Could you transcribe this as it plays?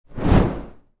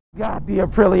got the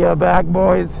Aprilia back,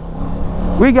 boys.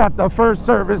 We got the first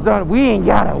service done. We ain't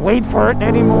gotta wait for it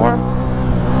anymore.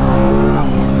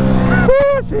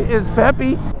 Woo, she is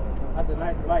peppy. That's a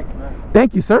nice bike, man.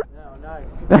 Thank you, sir. No, nice.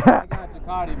 I got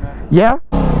Ducati, man. Yeah.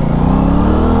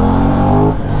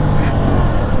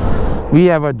 We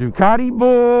have a Ducati,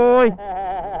 boy.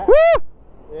 Woo!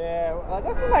 Yeah, well,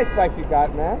 that's a nice bike you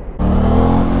got, man.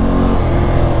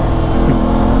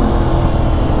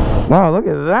 Wow, look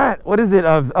at that. What is it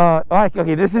of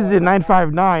okay, this is the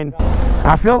 959.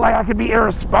 I feel like I could be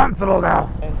irresponsible now.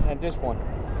 And this one.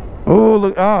 Oh,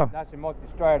 look, oh. That's your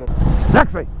multi-strider.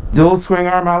 Sexy. Dual swing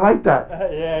arm, I like that.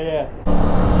 Yeah.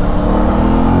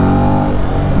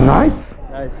 Nice.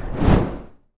 Nice.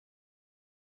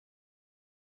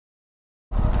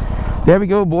 There we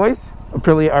go, boys.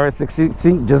 Aprilia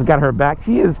RS660 just got her back.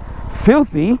 She is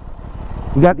filthy.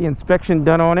 We got the inspection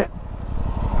done on it.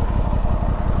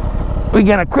 We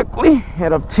gotta quickly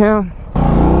head uptown.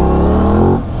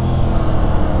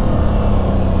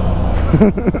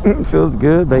 Feels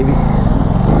good, baby.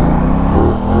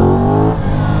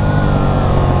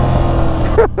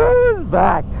 It's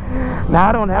back. Now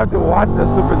I don't have to watch the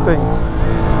super thing.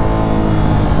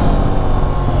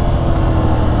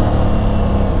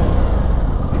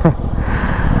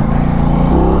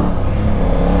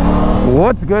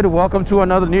 What's good? Welcome to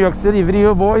another New York City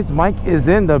video, boys. Mike is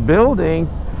in the building.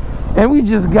 And we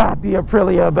just got the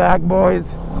Aprilia back,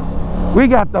 boys. We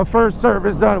got the first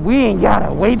service done. We ain't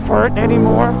gotta wait for it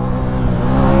anymore.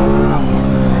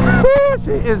 Woo,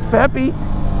 she is peppy.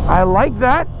 I like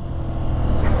that.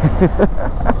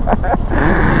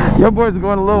 Your boy's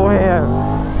going a little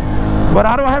ham. But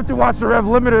I don't have to watch the rev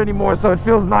limiter anymore, so it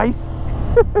feels nice.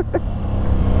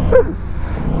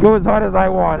 Go as hard as I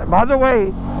want. By the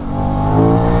way,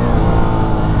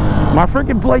 my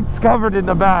freaking plate's covered in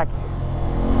the back.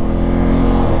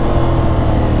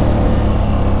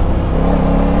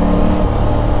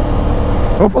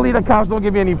 Hopefully the cops don't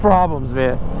give me any problems,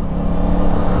 man.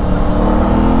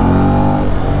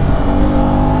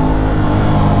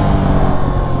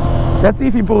 Let's see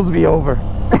if he pulls me over.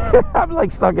 I'm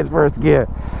like stuck in first gear.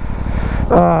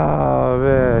 Oh,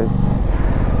 man.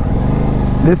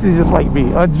 This is just like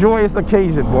me. A joyous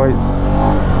occasion, boys.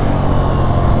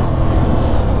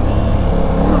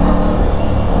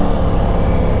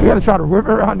 We gotta try to whip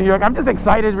around New York. I'm just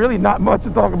excited. Really not much to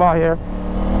talk about here.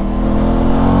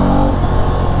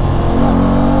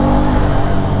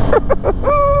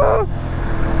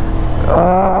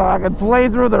 I can play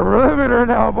through the limiter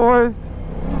now, boys.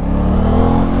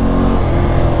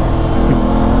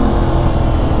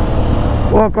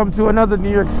 Welcome to another New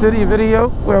York City video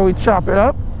where we chop it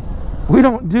up. We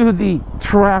don't do the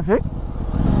traffic.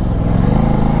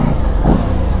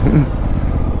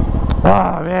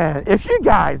 Oh man, if you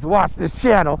guys watch this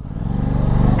channel,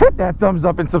 hit that thumbs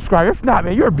up and subscribe. If not,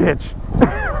 man, you're a bitch.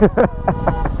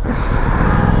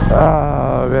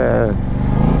 Oh man.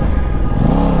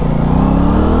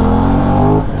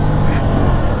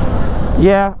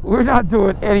 Yeah, we're not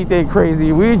doing anything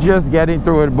crazy. We're just getting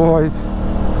through it, boys.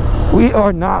 We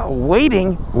are not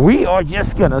waiting. We are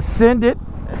just gonna send it.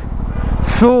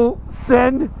 Full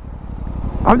send.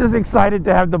 I'm just excited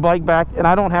to have the bike back and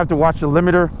I don't have to watch the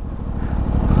limiter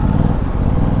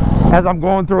as I'm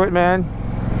going through it, man.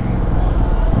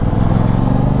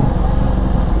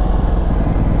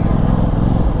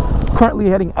 Currently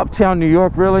heading uptown New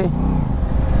York, really.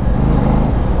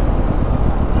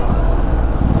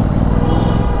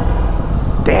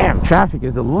 Damn, traffic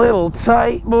is a little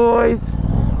tight, boys.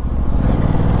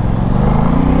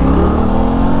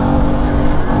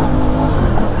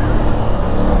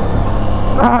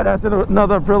 Ah, that's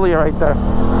another Aprilia right there.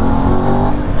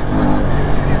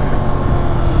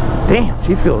 Damn,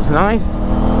 she feels nice.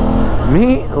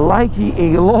 Me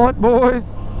likey a lot, boys.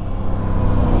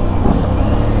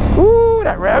 Ooh,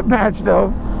 that rev match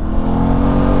though.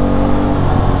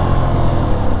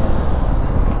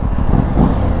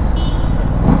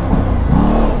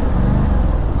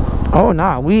 Oh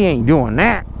nah, we ain't doing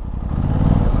that.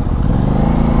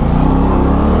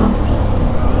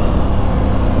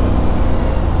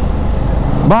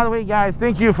 By the way, guys,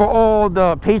 thank you for all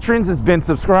the patrons that's been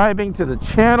subscribing to the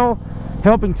channel,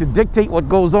 helping to dictate what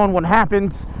goes on, what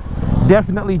happens.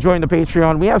 Definitely join the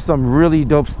Patreon. We have some really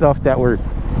dope stuff that we're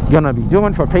gonna be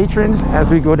doing for patrons as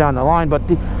we go down the line. But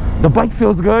the bike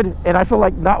feels good, and I feel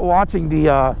like not watching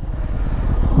the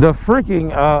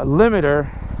freaking limiter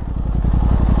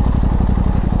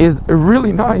is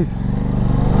really nice.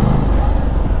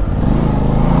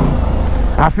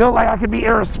 I feel like I could be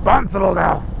irresponsible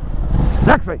now.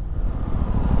 Sexy.